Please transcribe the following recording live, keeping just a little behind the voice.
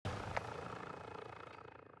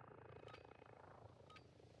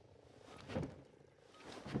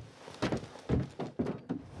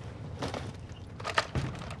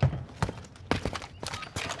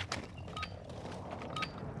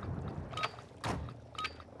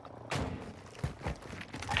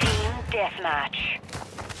deathmatch.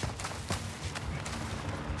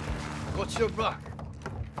 Got your back.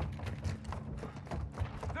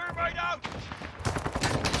 They're right out!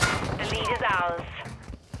 The lead is ours.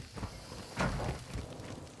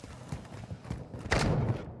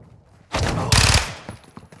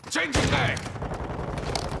 Changing mag!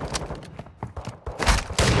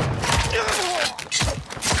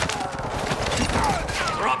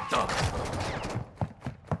 Dropped them!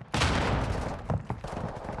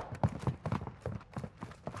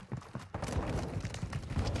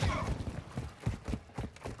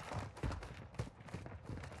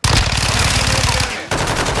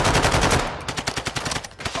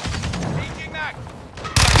 Changing mag!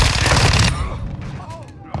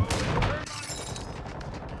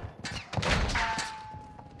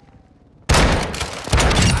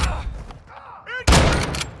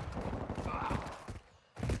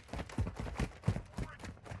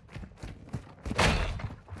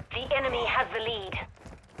 The enemy has the lead.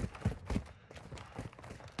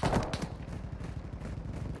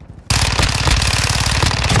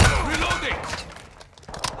 Reloading!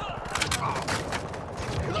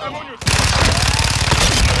 I'm on your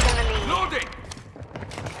In the lead. Loading!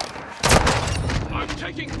 I'm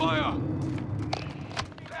taking fire!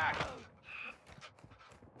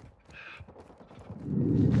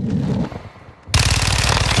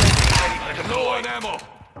 Low on ammo!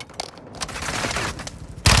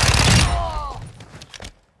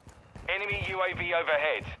 Enemy UAV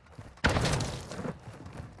overhead.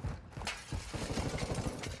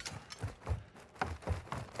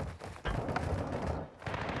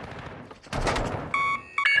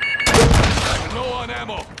 Low on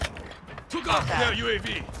ammo. Took off their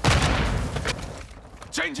UAV.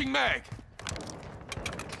 Changing mag.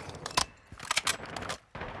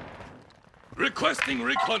 Requesting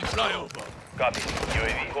recon flyover. Copy.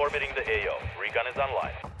 UAV orbiting the AO. Recon is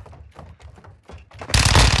online.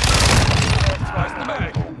 Twice the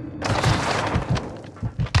mag.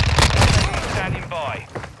 Standing by.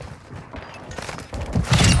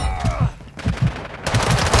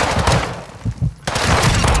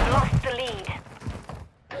 Lost the lead.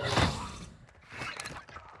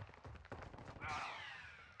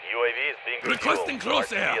 UAV is being Requesting refueled.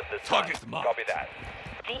 crosshair. RTB at this time. Target marked. Copy that.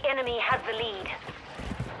 The enemy has the lead.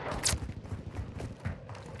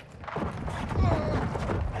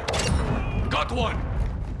 Got one.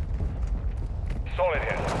 Solid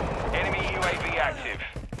hit. Enemy UAV active.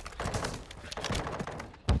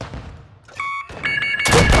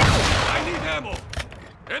 I need ammo.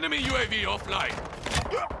 Enemy UAV offline.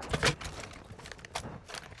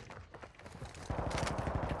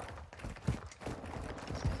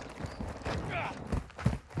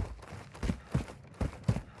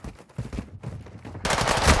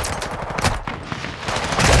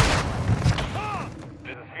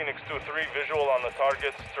 This is Phoenix 2-3. Visual on the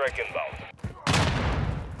target. Strike inbound.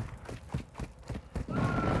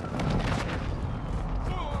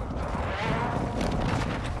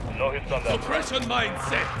 No hits on that. Suppression mine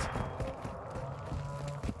set.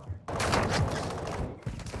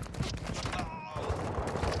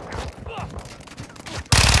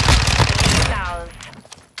 It's ours.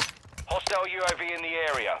 Hostile UAV in the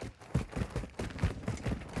area.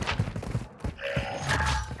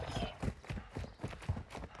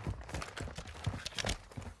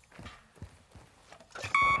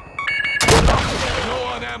 Low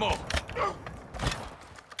on ammo.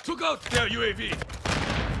 Took out their UAV.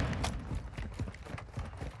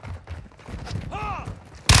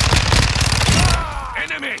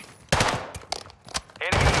 Enemy!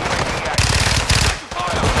 Enemy UAV active.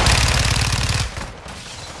 Fire!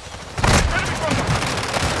 Enemy from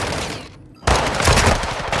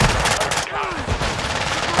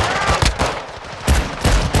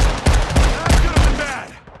That could have been bad.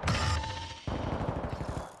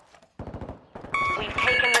 We've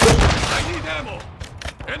taken the lead. I need ammo.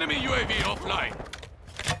 Enemy UAV offline.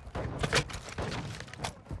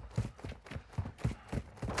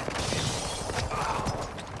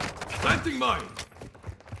 Planting mine.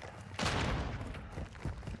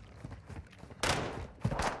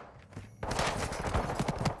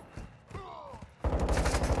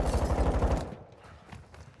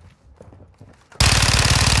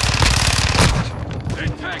 They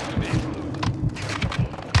tagged me.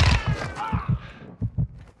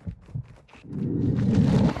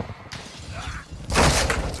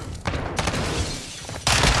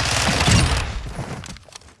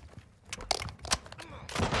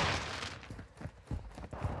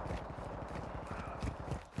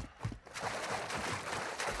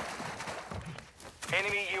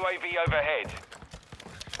 Enemy UAV overhead.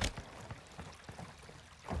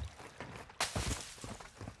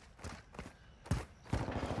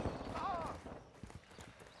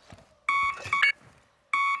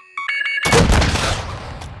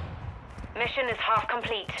 Mission is half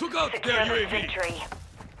complete. Took out Secure their the UAV. victory.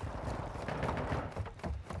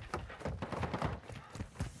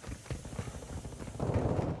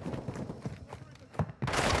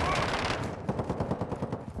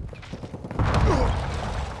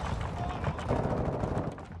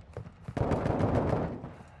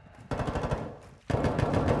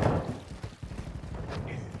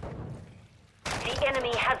 The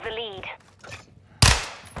enemy has the lead.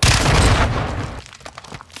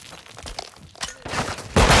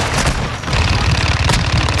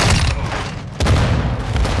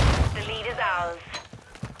 The lead is ours.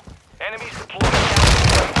 Enemies deployed.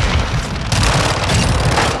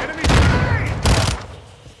 Enemy grenade!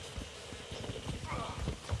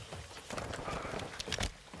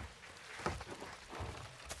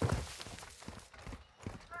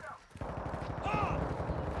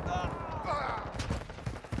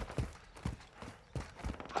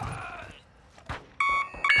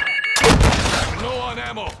 Low on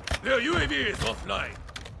ammo. Their UAV is offline.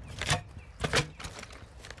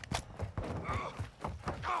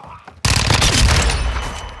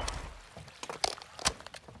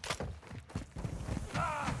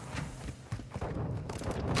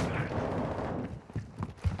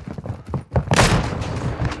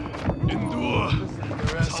 Endure.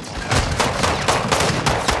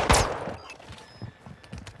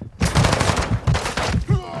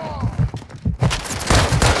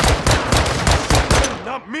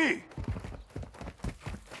 Not me!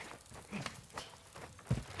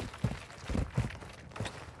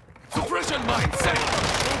 Suppression mine set.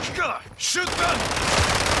 God, shoot them!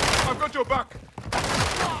 I've got your back.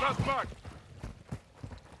 That's back.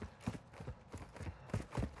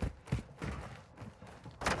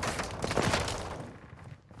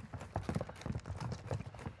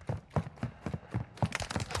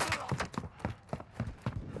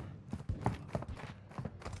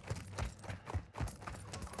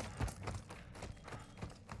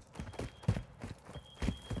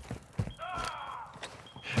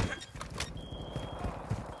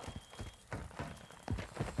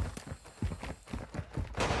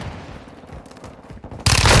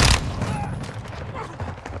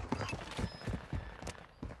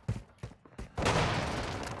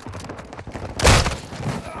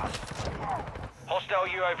 Hostile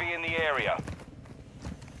UAV in the area.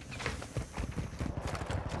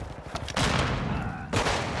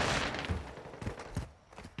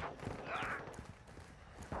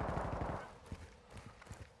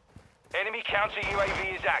 Enemy counter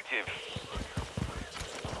UAV is active.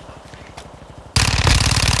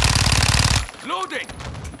 Loading.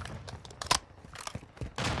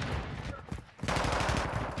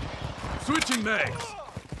 Switching mags.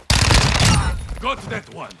 Got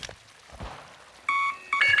that one.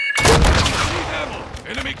 Need ammo.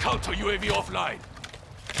 Enemy counter UAV offline.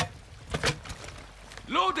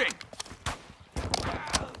 Loading.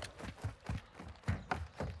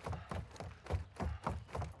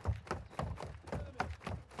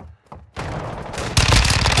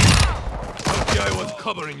 Lucky I was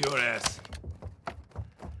covering your ass.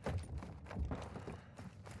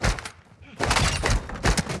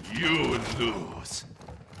 You lose.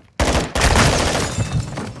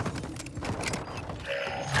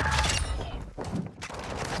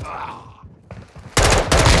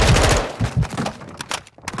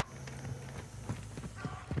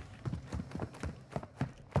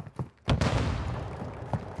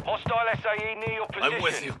 Hostile SAE near your position. I'm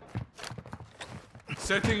with you.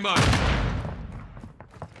 Setting mine.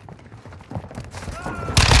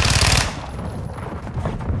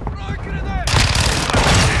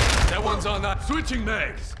 That one's on that. Switching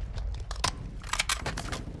mags.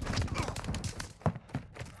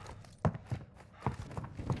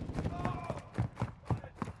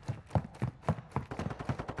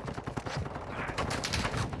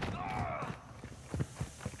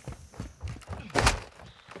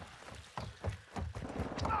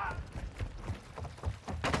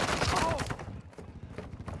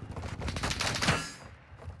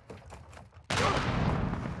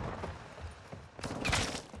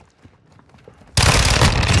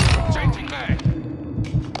 Changing mag.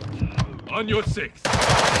 On your six. Taking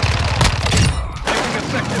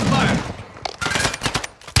effective fire.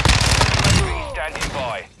 UAV standing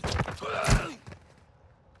by.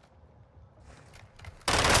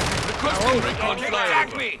 Requesting recon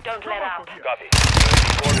flyover. Don't let up. Copy.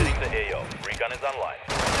 Orbiting the AO. Recon is online.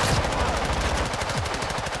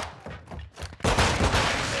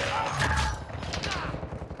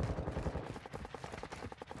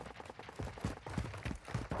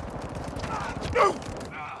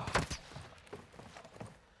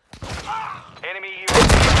 Enemy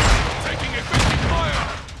UAV. Taking effective fire.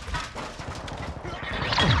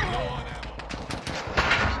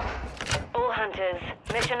 hunters.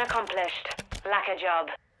 Mission accomplished. Lack a job.